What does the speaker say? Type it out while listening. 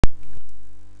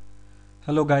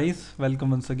Hello guys,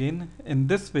 welcome once again. In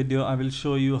this video I will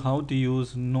show you how to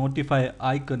use notify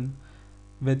icon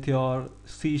with your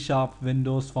C#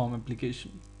 Windows Form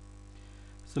application.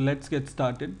 So let's get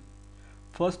started.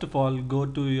 First of all, go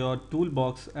to your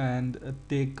toolbox and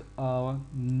take a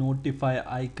notify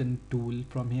icon tool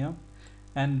from here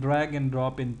and drag and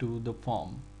drop into the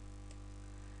form.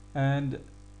 And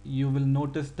you will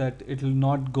notice that it will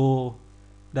not go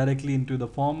directly into the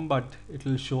form, but it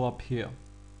will show up here.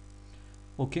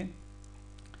 Okay.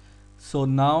 So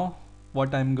now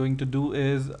what I'm going to do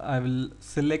is I will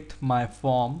select my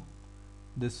form,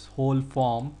 this whole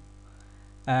form,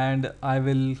 and I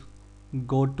will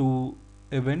go to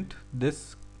event,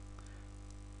 this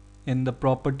in the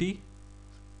property,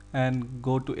 and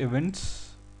go to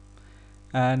events,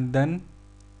 and then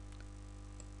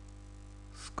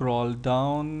scroll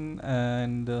down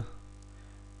and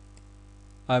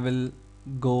I will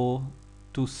go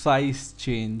to size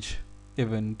change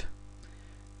event,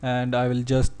 and I will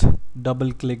just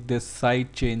double click this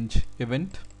side change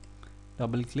event,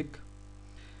 double click,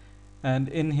 and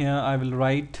in here I will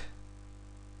write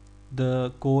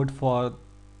the code for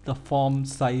the form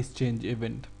size change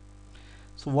event.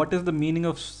 So what is the meaning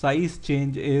of size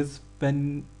change is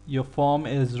when your form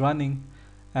is running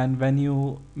and when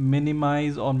you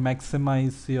minimize or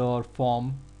maximize your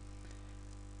form,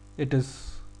 it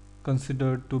is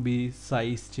considered to be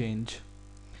size change.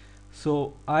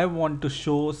 So I want to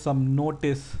show some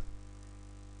notice,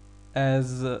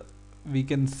 as we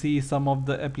can see some of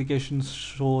the applications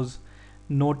shows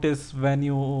notice when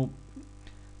you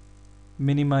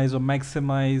minimize or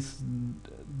maximize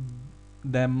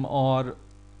them, or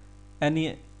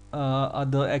any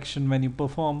other action when you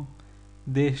perform,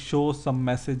 they show some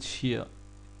message here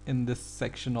in this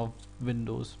section of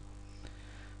Windows.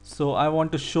 So I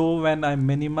want to show when I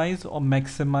minimize or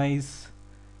maximize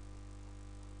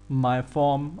my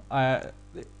form,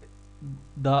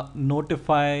 the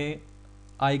notify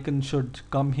icon should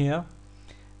come here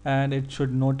and it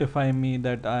should notify me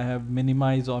that I have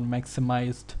minimized or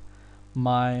maximized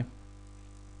my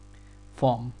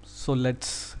form. So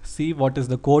let's see what is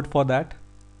the code for that.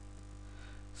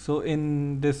 So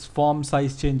in this form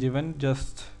size change event,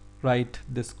 just write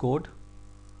this code.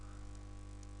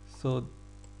 So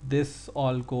this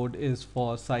all code is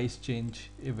for size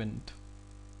change event.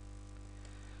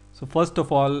 So first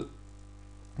of all,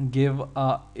 give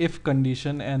a if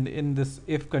condition, and in this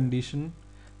if condition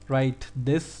write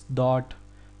this dot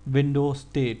window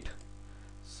state.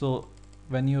 So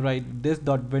when you write this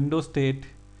dot window state,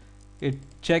 it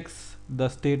checks the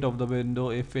state of the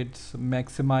window if it's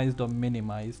maximized or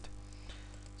minimized.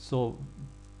 So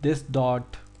this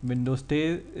dot window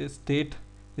state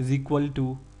is equal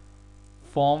to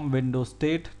form window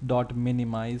state dot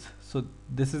minimize. So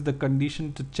this is the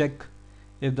condition to check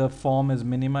if the form is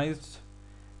minimized,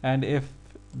 and if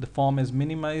the form is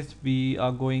minimized, we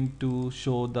are going to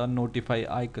show the notify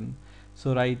icon.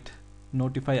 So write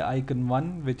notify icon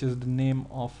 1, which is the name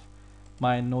of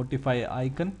my notify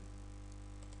icon,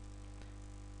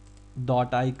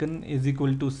 dot icon is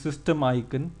equal to system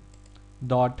icon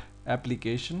dot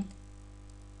application.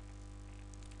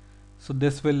 So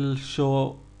this will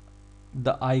show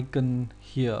the icon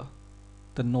here,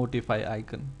 the notify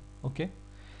icon. Okay.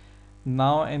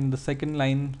 Now in the second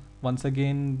line, once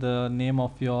again the name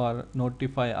of your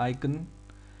notify icon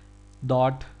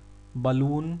dot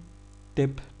balloon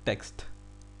tip text.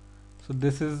 So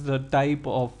this is the type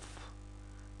of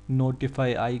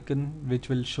notify icon which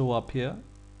will show up here.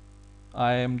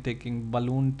 I am taking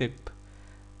balloon tip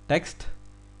text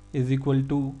is equal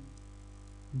to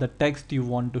the text you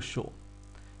want to show.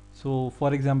 So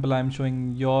for example, I am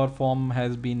showing your form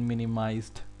has been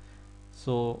minimized.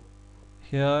 So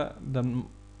here the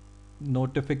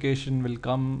notification will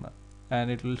come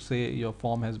and it will say your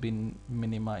form has been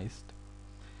minimized,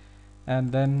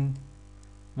 and then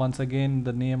once again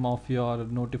the name of your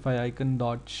notify icon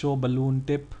dot show balloon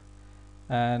tip,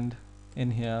 and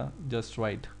in here just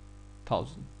write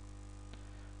 1000.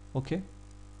 Okay.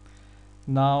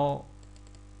 Now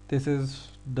this is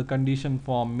the condition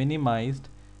for minimized,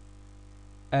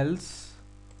 else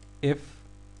if.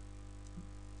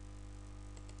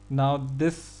 Now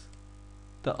this,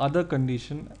 the other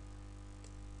condition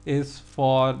is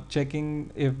for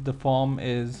checking if the form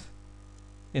is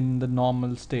in the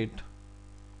normal state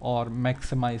or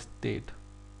maximized state,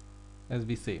 as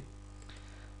we say.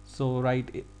 So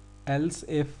write else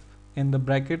if in the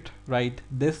bracket, write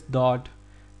this dot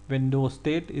window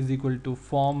state is equal to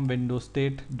form window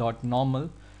state dot normal.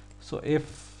 So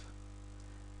if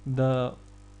the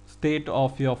state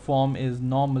of your form is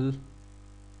normal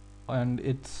and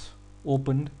it's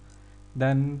opened,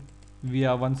 then we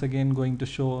are once again going to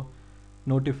show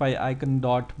notify icon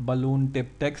dot balloon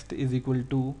tip text is equal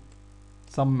to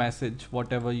some message,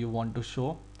 whatever you want to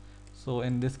show. So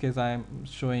in this case I am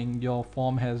showing your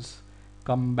form has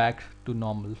come back to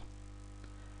normal.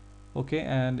 Okay,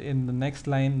 and in the next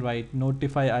line write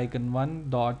notify icon 1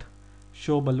 dot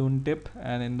show balloon tip,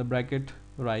 and in the bracket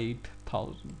write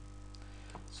 1000.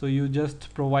 So you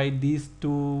just provide these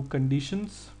two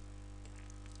conditions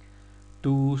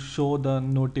to show the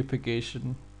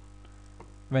notification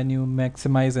when you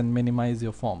maximize and minimize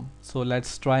your form. So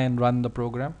let's try and run the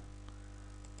program.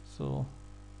 So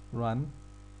run,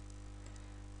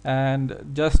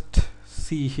 and just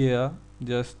see here,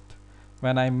 just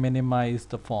when I minimize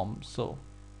the form, so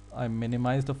I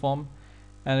minimize the form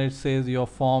and it says your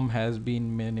form has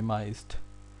been minimized.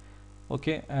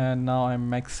 Okay, and now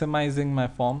I'm maximizing my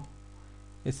form,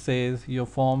 it says your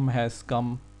form has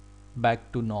come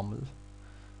back to normal.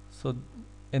 So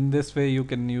in this way you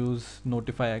can use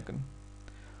notify icon.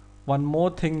 One more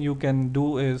thing you can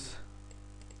do is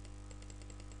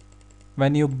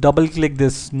when you double click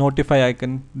this notify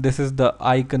icon, this is the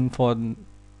icon for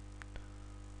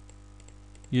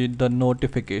the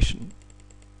notification.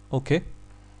 Okay,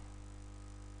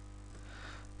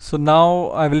 so now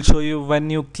I will show you when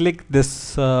you click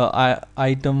this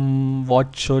item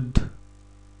what should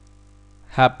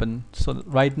happen. So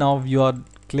right now you are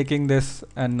clicking this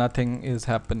and nothing is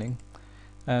happening,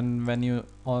 and when you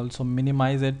also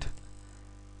minimize it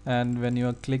and when you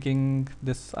are clicking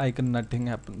this icon nothing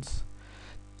happens.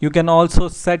 You can also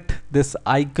set this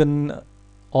icon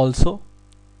also.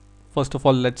 First of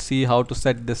all, let's see how to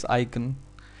set this icon.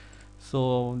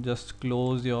 So just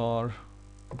close your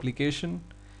application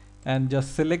and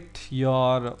just select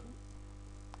your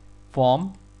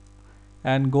form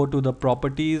and go to the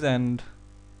properties, and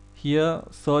here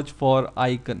search for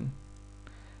icon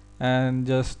and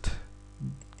just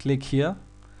click here,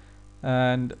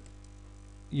 and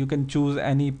you can choose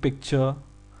any picture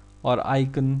or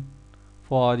icon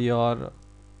for your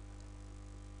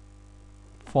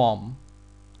form.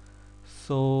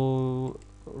 So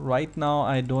right now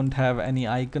I don't have any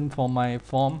icon for my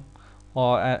form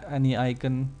or any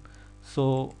icon,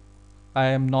 so I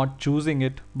am not choosing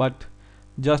it, but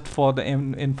just for the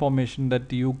information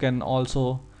that you can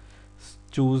also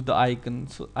choose the icon.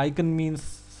 So icon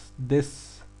means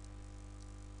this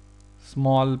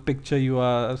small picture you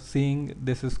are seeing,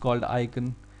 this is called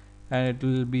icon, and it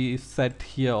will be set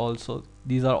here also.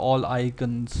 These are all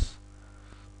icons.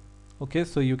 Okay,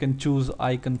 so you can choose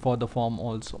icon for the form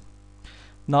also.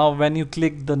 Now when you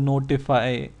click the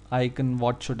notify icon,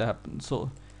 what should happen? So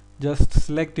just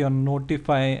select your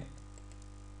notify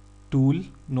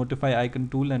icon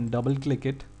tool and double click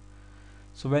it.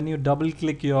 So when you double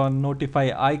click your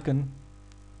notify icon,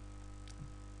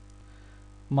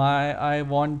 I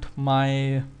want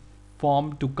my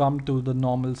form to come to the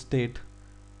normal state.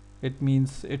 It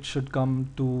means it should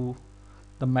come to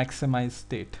the maximized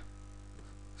state.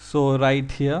 So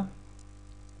right here,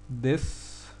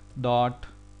 this dot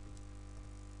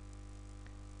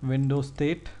window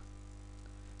state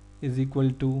is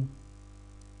equal to,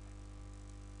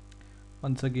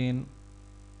 once again,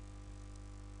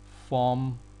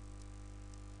 form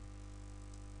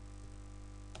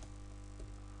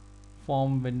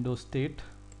window state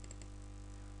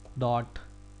dot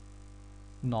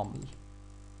normal.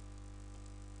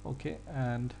 Okay,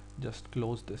 and just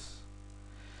close this.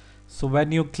 So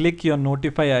when you click your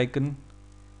notify icon,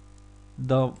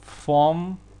 the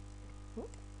form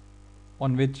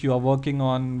on which you are working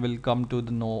on will come to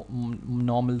the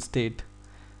normal state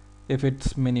if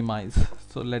it's minimized.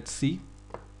 So let's see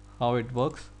how it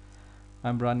works.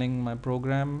 I'm running my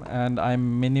program and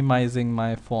I'm minimizing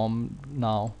my form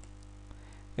now.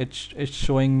 It's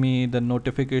showing me the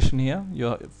notification here,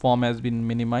 your form has been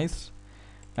minimized.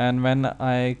 And when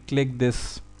I click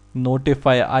this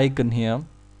notify icon here,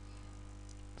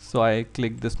 so I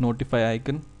click this notify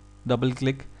icon, double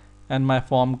click, and my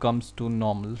form comes to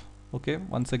normal. Okay,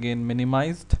 once again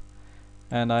minimized,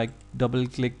 and I double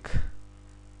click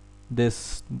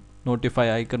this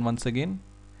notify icon once again,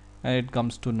 and it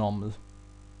comes to normal.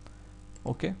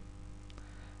 Okay,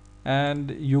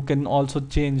 and you can also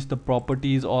change the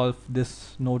properties of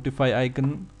this notify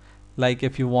icon, like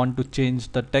if you want to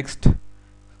change the text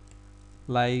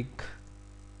like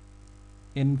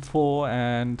info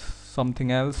and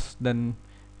something else, then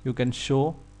you can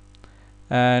show.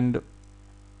 And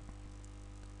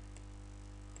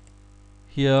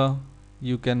here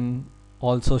you can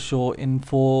also show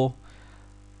info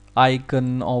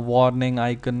icon or warning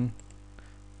icon.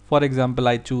 For example,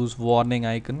 I choose warning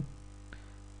icon,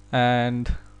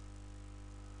 and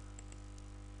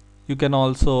You can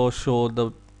also show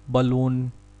the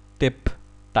balloon tip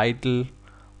title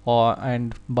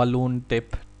and balloon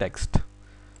tip text.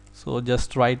 So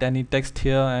just write any text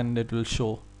here and it will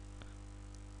show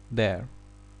there.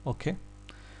 Okay,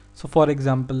 so for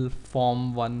example,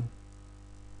 form 1,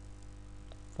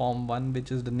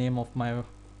 which is the name of my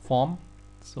form,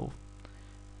 so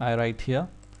I write here,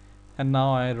 and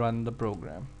now I run the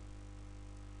program,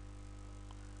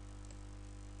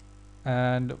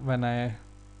 and when I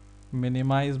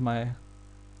minimize my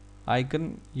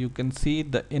icon, you can see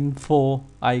the info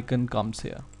icon comes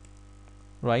here,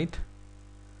 right?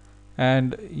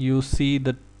 And you see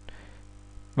that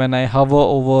when I hover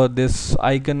over this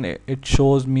icon, it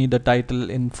shows me the title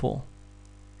info,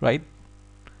 right?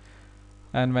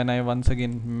 And when I once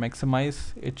again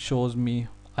maximize, it shows me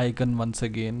icon once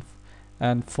again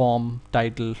and form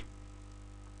title.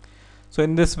 So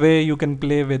in this way you can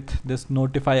play with this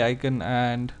notify icon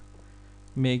and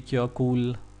make your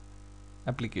cool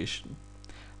application.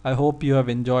 I hope you have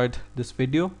enjoyed this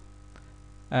video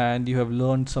and you have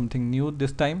learned something new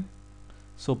this time.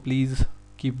 So please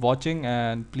keep watching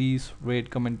and please rate,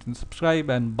 comment and subscribe,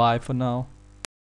 and bye for now.